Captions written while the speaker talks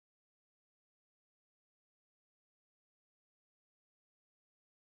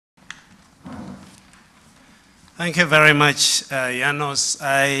Thank you very much, Janos.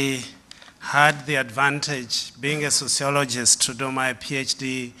 I had the advantage, being a sociologist, to do my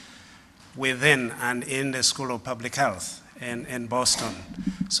PhD within and in the School of Public Health in Boston.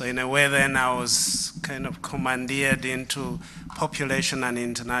 So in a way then I was kind of commandeered into population and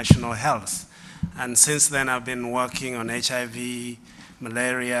international health. And since then I've been working on HIV,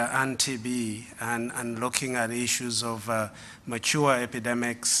 malaria, and TB, and looking at issues of mature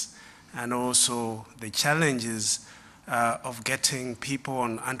epidemics, and also the challenges of getting people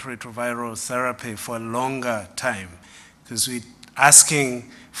on antiretroviral therapy for a longer time. Because we're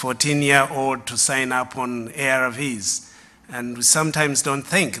asking 14-year-olds to sign up on ARVs, and we sometimes don't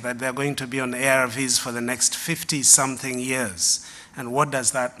think that they're going to be on ARVs for the next 50-something years. And what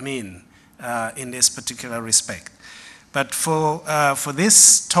does that mean in this particular respect? But for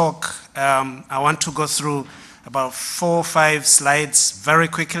this talk, I want to go through about 4 or 5 slides very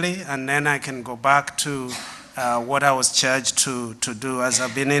quickly, and then I can go back to what I was charged to do. As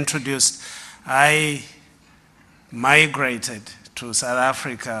I've been introduced, I migrated to South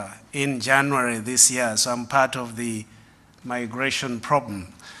Africa in January this year, so I'm part of the migration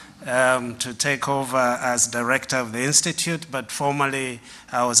problem, to take over as director of the institute, but formerly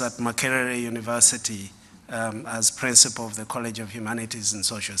I was at Makerere University as principal of the College of Humanities and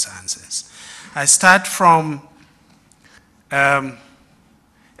Social Sciences. I start from a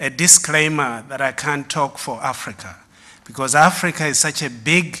disclaimer that I can't talk for Africa, because Africa is such a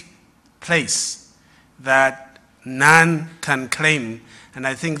big place that none can claim. And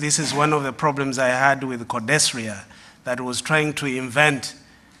I think this is one of the problems I had with Codesria, that was trying to invent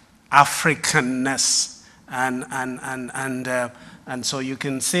Africanness. And so you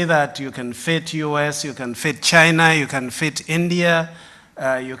can see that you can fit US, you can fit China, you can fit India,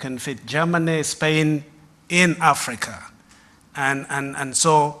 you can fit Germany, Spain in Africa. And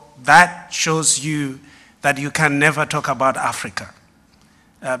so that shows you that you can never talk about Africa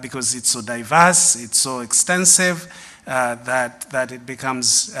because it's so diverse, it's so extensive that it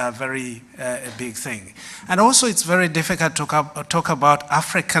becomes a big thing. And also it's very difficult to talk about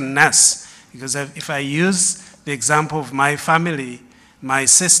Africanness, because if I use the example of my family, my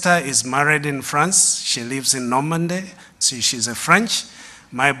sister is married in France, she lives in Normandy, so she's a French.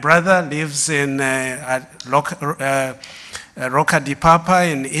 My brother lives in Rocca di Papa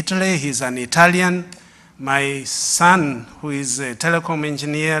in Italy, he's an Italian. My son, who is a telecom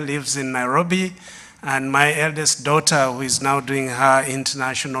engineer, lives in Nairobi. And my eldest daughter, who is now doing her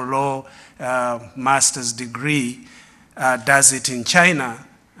international law master's degree, does it in China,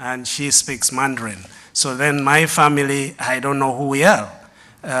 and she speaks Mandarin. So then my family, I don't know who we are.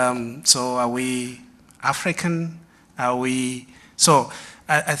 So are we African? Are we? So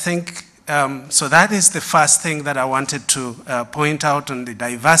I think, so that is the first thing that I wanted to point out on the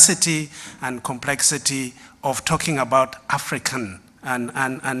diversity and complexity of talking about African,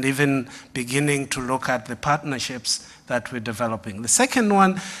 and even beginning to look at the partnerships that we're developing. The second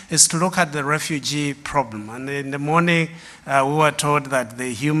one is to look at the refugee problem. And in the morning, we were told that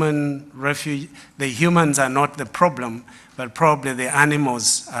the humans are not the problem, but probably the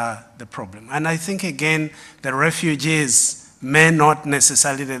animals are the problem. And I think, again, the refugees may not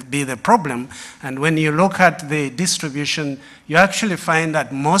necessarily be the problem. And when you look at the distribution, you actually find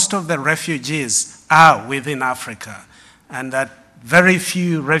that most of the refugees are within Africa, and that very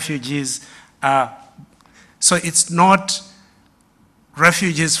few refugees are. So it's not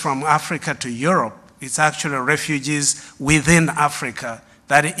refugees from Africa to Europe, it's actually refugees within Africa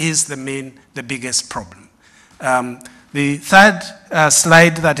that is the biggest problem. The third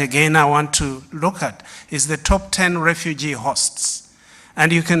slide that again I want to look at is the top 10 refugee hosts.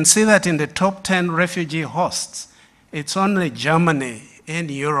 And you can see that in the top 10 refugee hosts, it's only Germany in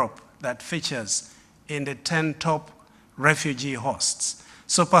Europe that features in the 10 top refugee hosts.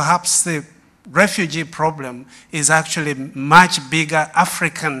 So perhaps the refugee problem is actually a much bigger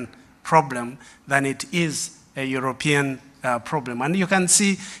African problem than it is a European problem. And you can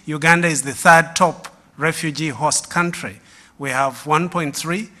see Uganda is the 3rd top refugee host country. We have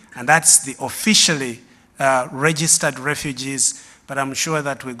 1.3, and that's the officially registered refugees, but I'm sure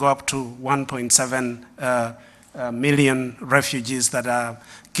that we go up to 1.7 million refugees that are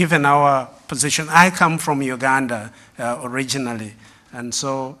given our position. I come from Uganda originally, and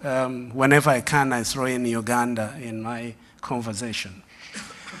so whenever I can, I throw in Uganda in my conversation.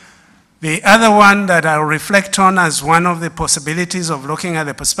 The other one that I'll reflect on as one of the possibilities of looking at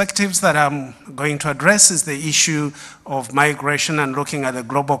the perspectives that I'm going to address is the issue of migration and looking at the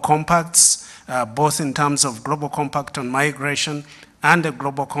global compacts, both in terms of global compact on migration, and the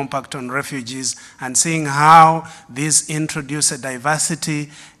Global Compact on Refugees, and seeing how these introduce a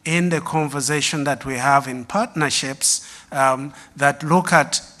diversity in the conversation that we have in partnerships that look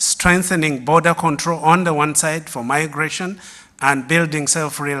at strengthening border control on the one side for migration and building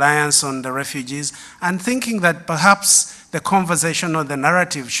self-reliance on the refugees, and thinking that perhaps the conversation or the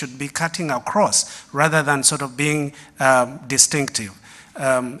narrative should be cutting across rather than sort of being distinctive.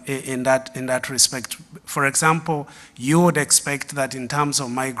 In that respect. For example, you would expect that in terms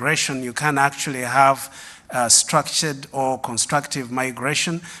of migration, you can actually have structured or constructive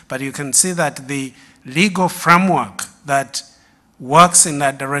migration, but you can see that the legal framework that works in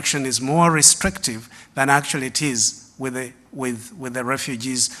that direction is more restrictive than actually it is with the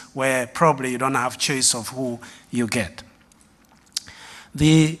refugees, where probably you don't have choice of who you get.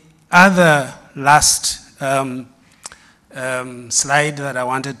 The other last slide that I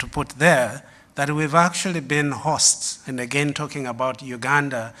wanted to put there, that we've actually been hosts, and again talking about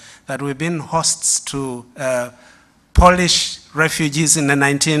Uganda, that we've been hosts to Polish refugees in the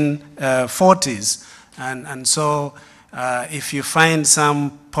 1940s. And so if you find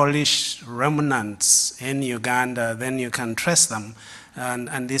some Polish remnants in Uganda, then you can trace them.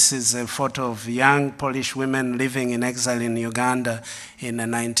 And this is a photo of young Polish women living in exile in Uganda in the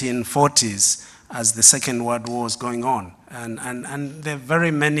 1940s as the Second World War was going on. And there are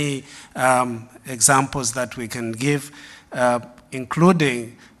very many examples that we can give,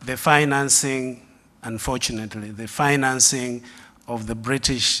 including the financing, unfortunately, the financing of the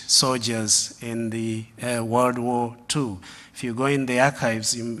British soldiers in the World War II. If you go in the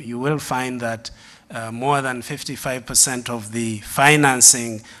archives, you will find that more than 55% of the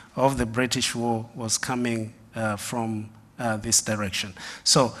financing of the British war was coming from this direction.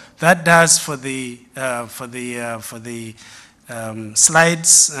 So that does for the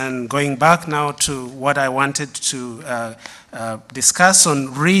slides. And going back now to what I wanted to discuss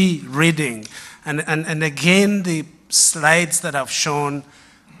on rereading, and again the slides that I've shown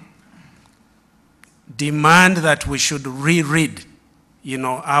demand that we should reread, you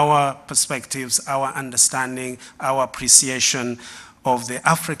know, our perspectives, our understanding, our appreciation of the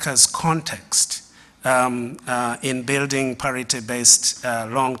Africa's context in building parity-based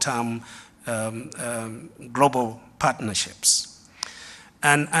long-term global partnerships.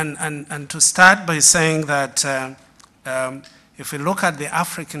 And to start by saying that if we look at the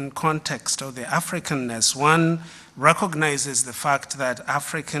African context or the Africanness, one recognizes the fact that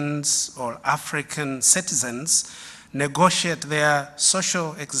Africans or African citizens negotiate their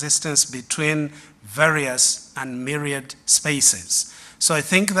social existence between various and myriad spaces. So I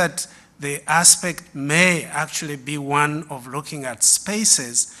think that the aspect may actually be one of looking at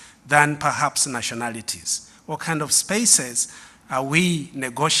spaces than perhaps nationalities. What kind of spaces are we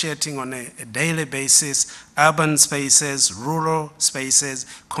negotiating on a daily basis? Urban spaces, rural spaces,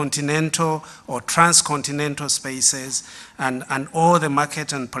 continental or transcontinental spaces, and all the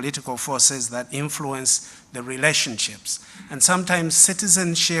market and political forces that influence the relationships. And sometimes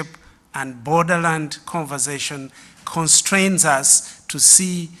citizenship and borderland conversation constrains us to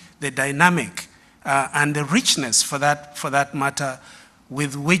see the dynamic and the richness, for that matter,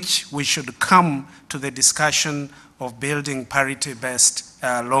 with which we should come to the discussion of building parity-based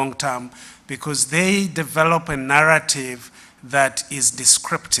long-term, because they develop a narrative that is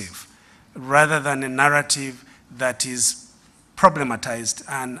descriptive rather than a narrative that is problematized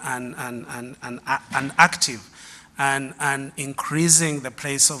and active and increasing the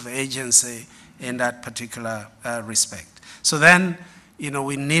place of agency in that particular respect. So then, you know,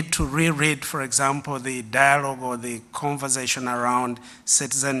 we need to reread, for example, the dialogue or the conversation around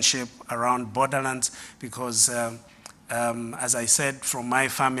citizenship, around borderlands, because as I said, from my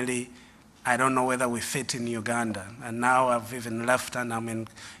family, I don't know whether we fit in Uganda. And now I've even left and I'm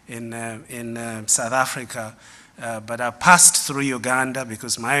in South Africa. But I passed through Uganda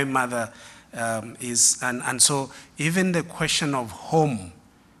because my mother is, and so even the question of home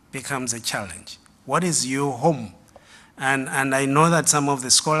becomes a challenge. What is your home? And I know that some of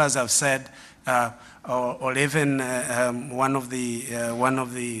the scholars have said, or even one of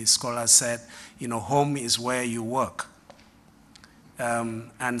the scholars said, you know, home is where you work.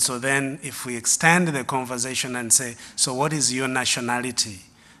 And so then if we extend the conversation and say, so what is your nationality?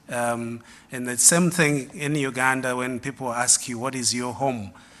 And the same thing in Uganda, when people ask you, what is your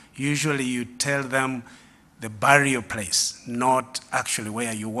home? Usually you tell them the burial place, not actually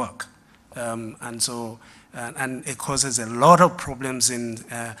where you work. And so, and it causes a lot of problems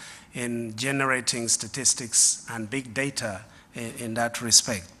in generating statistics and big data in that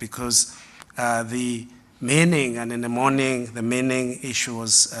respect, because the meaning, and in the morning, the meaning issue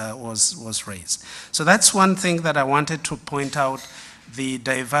was raised. So that's one thing that I wanted to point out the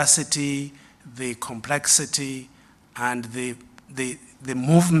diversity, the complexity, and the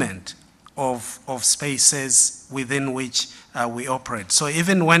movement of spaces within which we operate. So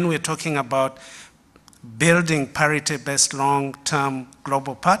even when we're talking about building parity-based long-term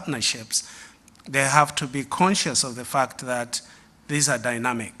global partnerships, they have to be conscious of the fact that these are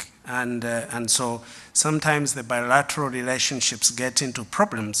dynamic. And so sometimes the bilateral relationships get into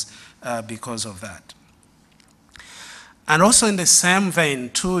problems because of that. And also in the same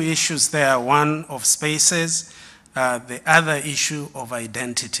vein, two issues there, one of spaces, the other issue of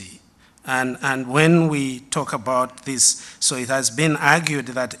identity. And when we talk about this, so it has been argued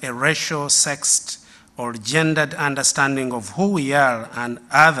that a racial, sexed, or gendered understanding of who we are and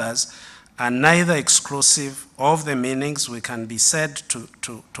others are neither exclusive of the meanings we can be said to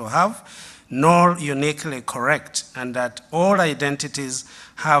have, nor uniquely correct, and that all identities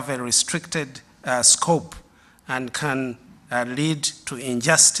have a restricted scope and can lead to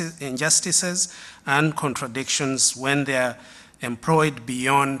injustices and contradictions when they are employed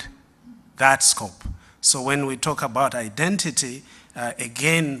beyond that scope. So when we talk about identity,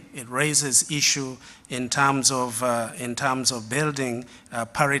 again, it raises issue in terms of building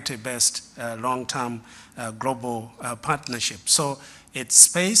parity-based long-term global partnership. So it's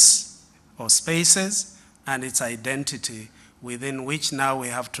space or spaces and its identity within which now we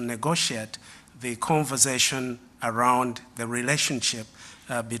have to negotiate the conversation around the relationship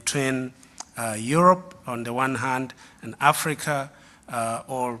between Europe on the one hand and Africa,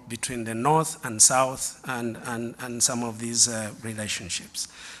 or between the North and South and some of these relationships.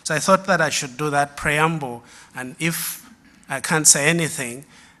 So I thought that I should do that preamble, and if I can't say anything,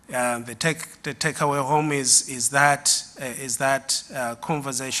 the takeaway home is that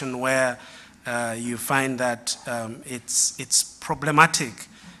conversation where you find that it's problematic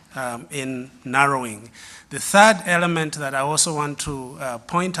in narrowing. The third element that I also want to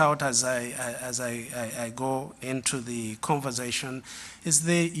point out as I go into the conversation is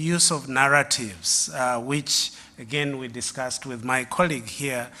the use of narratives, which again we discussed with my colleague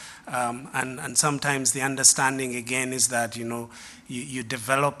here, and sometimes the understanding again is that you're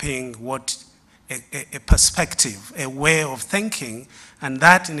developing what a perspective, a way of thinking, and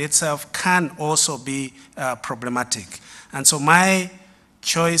that in itself can also be problematic. And so my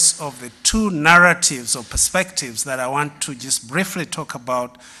choice of the two narratives or perspectives that I want to just briefly talk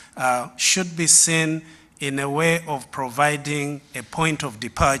about should be seen in a way of providing a point of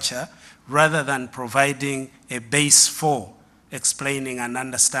departure rather than providing a base for explaining and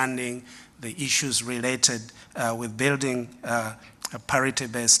understanding the issues related with building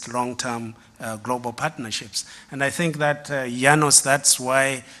parity-based long-term global partnerships. And I think that, Janos, that's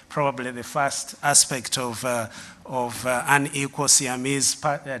why probably the first aspect of unequal Siamese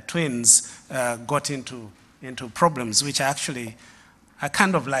twins got into problems, which actually I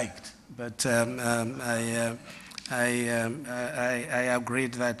kind of liked, but I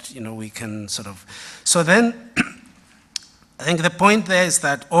agreed that we can sort of. So then, I think the point there is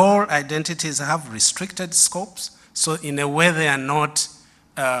that all identities have restricted scopes. So in a way, they are not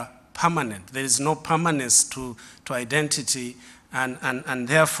permanent. There is no permanence to identity, and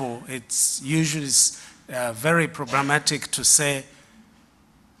therefore it's usually very problematic to say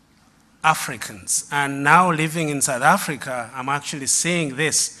Africans. And now living in South Africa, I'm actually seeing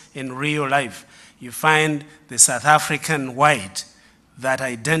this in real life. You find the South African white that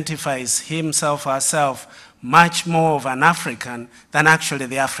identifies himself or herself much more of an African than actually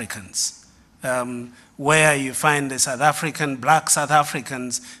the Africans. Where you find the South African, black South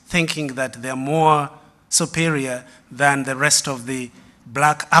Africans thinking that they're more superior than the rest of the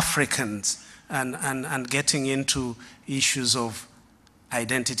black Africans, and getting into issues of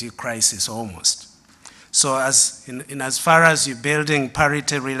identity crisis almost. So as far as you're building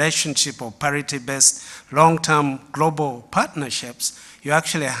parity relationship or parity-based long-term global partnerships, you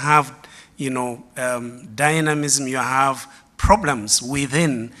actually have dynamism, you have problems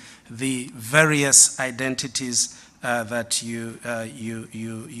within the various identities that you are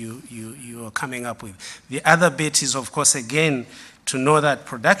coming up with. The other bit is, of course, again, to know that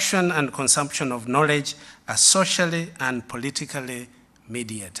production and consumption of knowledge are socially and politically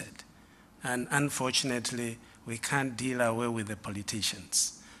mediated. And unfortunately, we can't deal away with the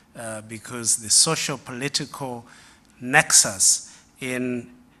politicians because the social-political nexus in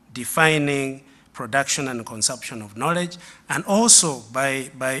defining production and consumption of knowledge, and also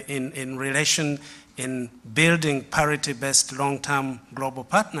in relation in building parity-based long-term global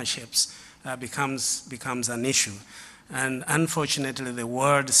partnerships becomes an issue. And unfortunately, the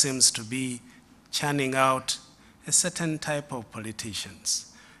world seems to be churning out a certain type of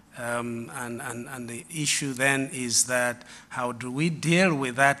politicians. And the issue then is that how do we deal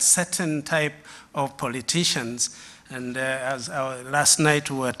with that certain type of politicians? And as last night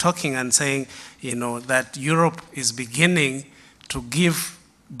we were talking and saying, you know, that Europe is beginning to give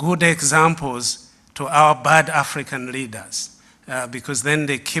good examples to our bad African leaders, because then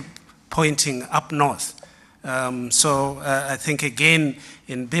they keep pointing up north. So I think, again,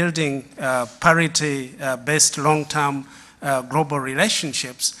 in building parity-based long-term global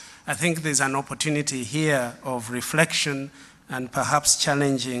relationships, I think there's an opportunity here of reflection and perhaps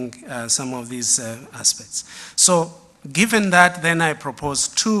challenging some of these aspects. So given that, then I propose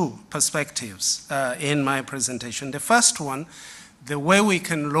two perspectives in my presentation. The first one, the way we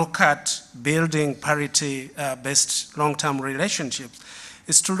can look at building parity-based long-term relationships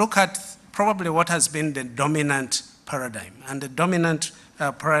is to look at probably what has been the dominant paradigm. And the dominant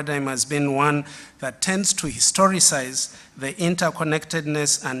paradigm has been one that tends to historicize the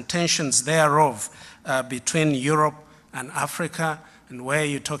interconnectedness and tensions thereof between Europe and Africa, and where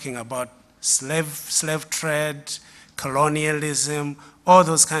you're talking about slave trade, colonialism, all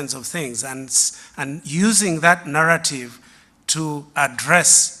those kinds of things, and using that narrative to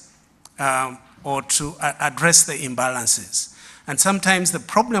address address the imbalances. And sometimes the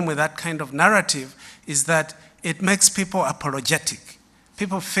problem with that kind of narrative is that it makes people apologetic.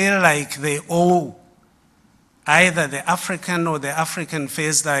 People feel like they owe either the African or the African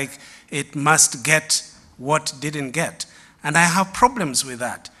feels like it must get what didn't get. And I have problems with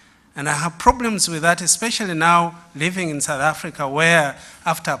that. And I have problems with that, especially now living in South Africa, where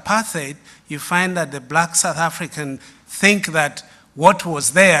after apartheid, you find that the black South African think that what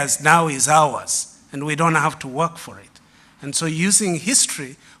was theirs now is ours, and we don't have to work for it. And so using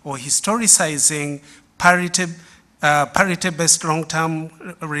history or historicizing parity-based long-term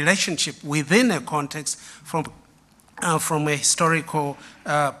relationship within a context from a historical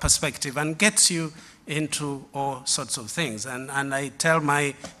perspective, and gets you into all sorts of things. And I tell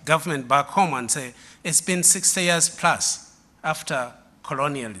my government back home and say, it's been 60 years plus after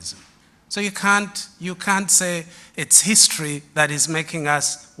colonialism. So you can't say it's history that is making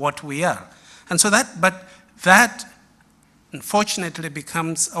us what we are. And so that unfortunately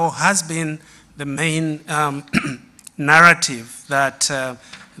becomes, or has been, the main narrative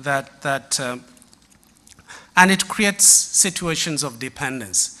and it creates situations of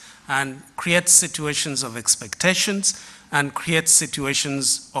dependence, and creates situations of expectations, and creates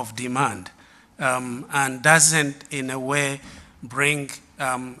situations of demand, and doesn't, in a way, bring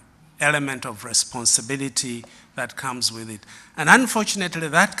element of responsibility that comes with it. And unfortunately,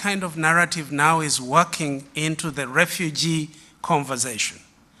 that kind of narrative now is working into the refugee conversation.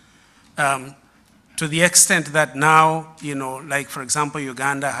 To the extent that now, you know, like for example,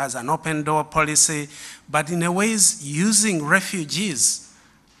 Uganda has an open door policy, but in a way is using refugees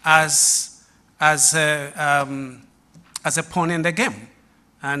as a pawn in the game,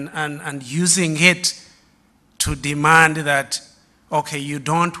 and using it to demand that, okay, you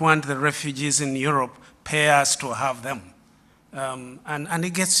don't want the refugees in Europe, pay us to have them. And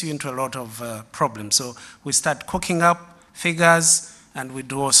it gets you into a lot of problems. So we start cooking up figures, and we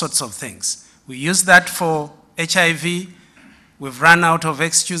do all sorts of things. We use that for HIV. We've run out of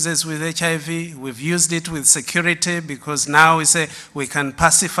excuses with HIV. We've used it with security, because now we say we can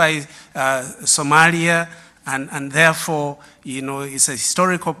pacify Somalia, and therefore, you know, it's a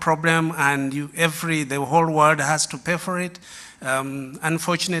historical problem, and the whole world has to pay for it.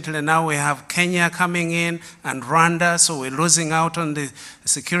 Unfortunately, now we have Kenya coming in and Rwanda, so we're losing out on the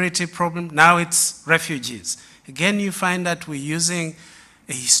security problem. Now it's refugees. Again, you find that we're using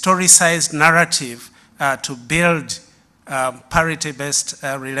a historicized narrative to build parity-based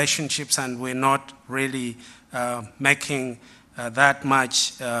relationships, and we're not really making that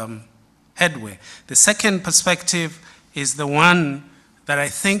much headway. The second perspective is the one that I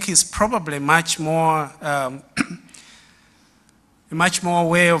think is probably much more a much more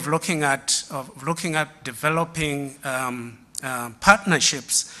way of looking at developing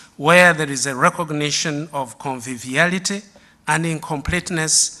partnerships where there is a recognition of conviviality and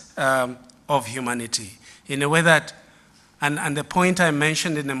incompleteness of humanity, in a way that, and the point I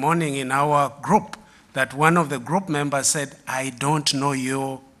mentioned in the morning in our group, that one of the group members said, I don't know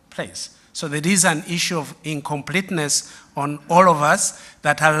your place. So there is an issue of incompleteness on all of us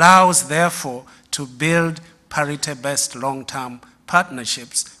that allows, therefore, to build parity-based long-term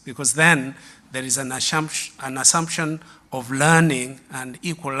partnerships, because then there is an assumption of learning and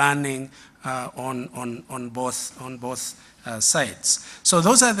equal learning on both sides. So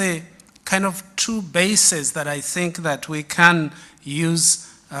those are the kind of two bases that I think that we can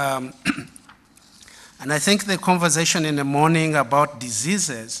use. And I think the conversation in the morning about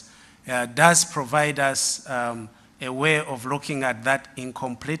diseases does provide us a way of looking at that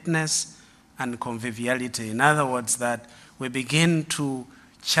incompleteness and conviviality. In other words, that we begin to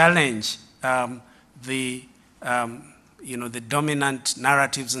challenge the dominant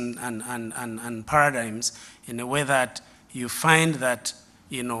narratives and paradigms in a way that you find that,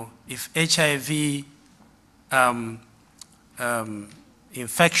 if HIV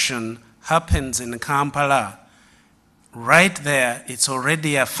infection happens in Kampala, right there, it's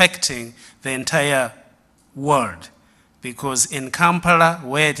already affecting the entire world. Because in Kampala,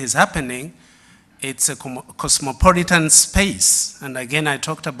 where it is happening, it's a cosmopolitan space. And again, I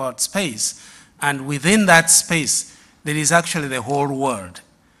talked about space. And within that space, there is actually the whole world.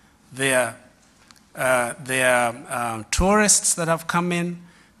 There are tourists that have come in.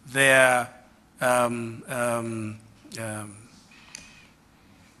 There are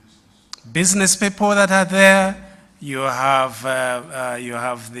business people that are there. You have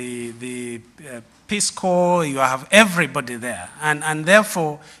the Peace Corps, you have everybody there. And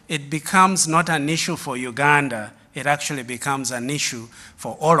therefore, it becomes not an issue for Uganda, it actually becomes an issue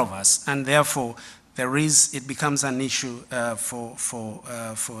for all of us. And therefore, it becomes an issue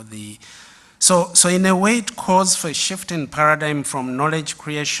so in a way, it calls for a shift in paradigm from knowledge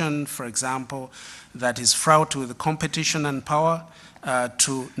creation, for example, that is fraught with competition and power,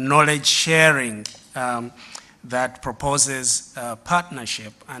 to knowledge sharing that proposes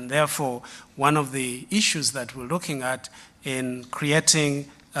partnership. And therefore, one of the issues that we're looking at in creating,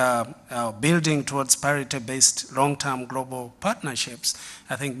 building towards parity-based long-term global partnerships,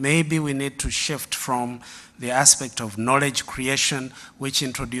 I think maybe we need to shift from the aspect of knowledge creation, which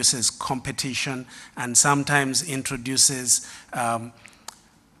introduces competition and sometimes introduces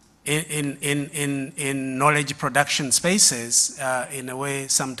in knowledge production spaces, in a way,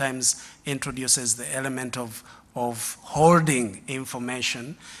 sometimes introduces the element of holding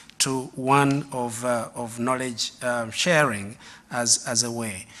information to one of knowledge sharing as a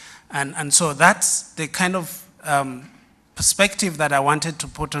way. And so that's the kind of perspective that I wanted to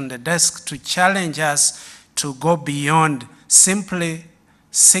put on the desk to challenge us to go beyond simply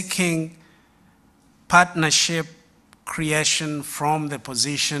seeking partnership creation from the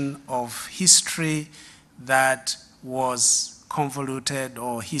position of history that was convoluted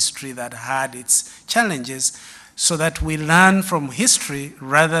or history that had its challenges, so that we learn from history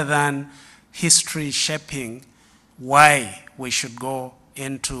rather than history shaping why we should go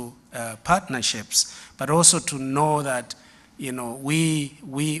into partnerships, but also to know that we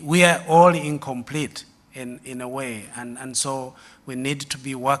are all incomplete in a way, and so we need to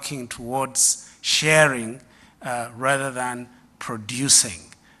be working towards sharing rather than producing,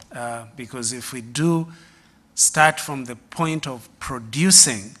 because if we do start from the point of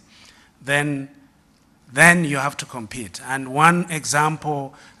producing, then you have to compete. And one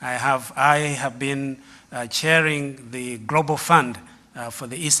example I have been chairing the Global Fund for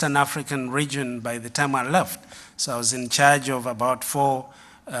the Eastern African region by the time I left. So I was in charge of about $4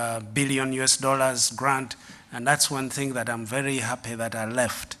 billion grant, and that's one thing that I'm very happy that I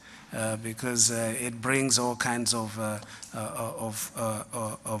left, because it brings all kinds of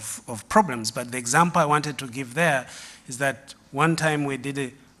problems. But the example I wanted to give there is that one time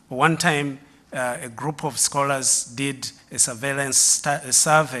a group of scholars did a surveillance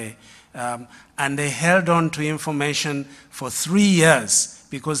survey, and they held on to information for 3 years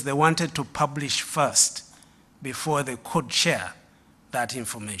because they wanted to publish first before they could share that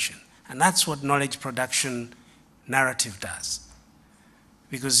information. And that's what knowledge production narrative does.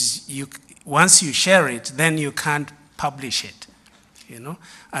 Because once you share it, then you can't publish it,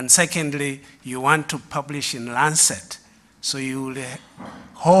 And secondly, you want to publish in Lancet. So you will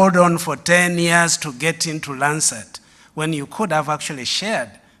hold on for 10 years to get into Lancet when you could have actually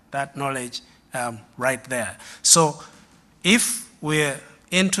shared that knowledge right there. So if we're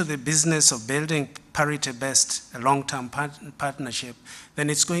into the business of building parity-based long-term partnership, then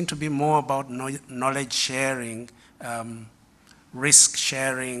it's going to be more about knowledge sharing, risk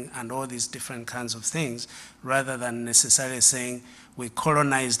sharing, and all these different kinds of things, rather than necessarily saying we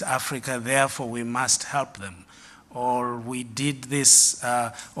colonized Africa, therefore we must help them. Or we did this,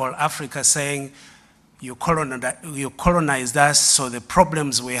 or Africa saying you colonized us, so the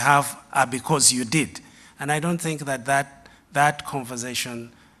problems we have are because you did. And I don't think that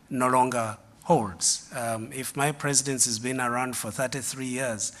conversation no longer holds. If my presidency has been around for 33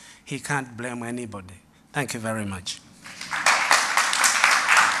 years, he can't blame anybody. Thank you very much.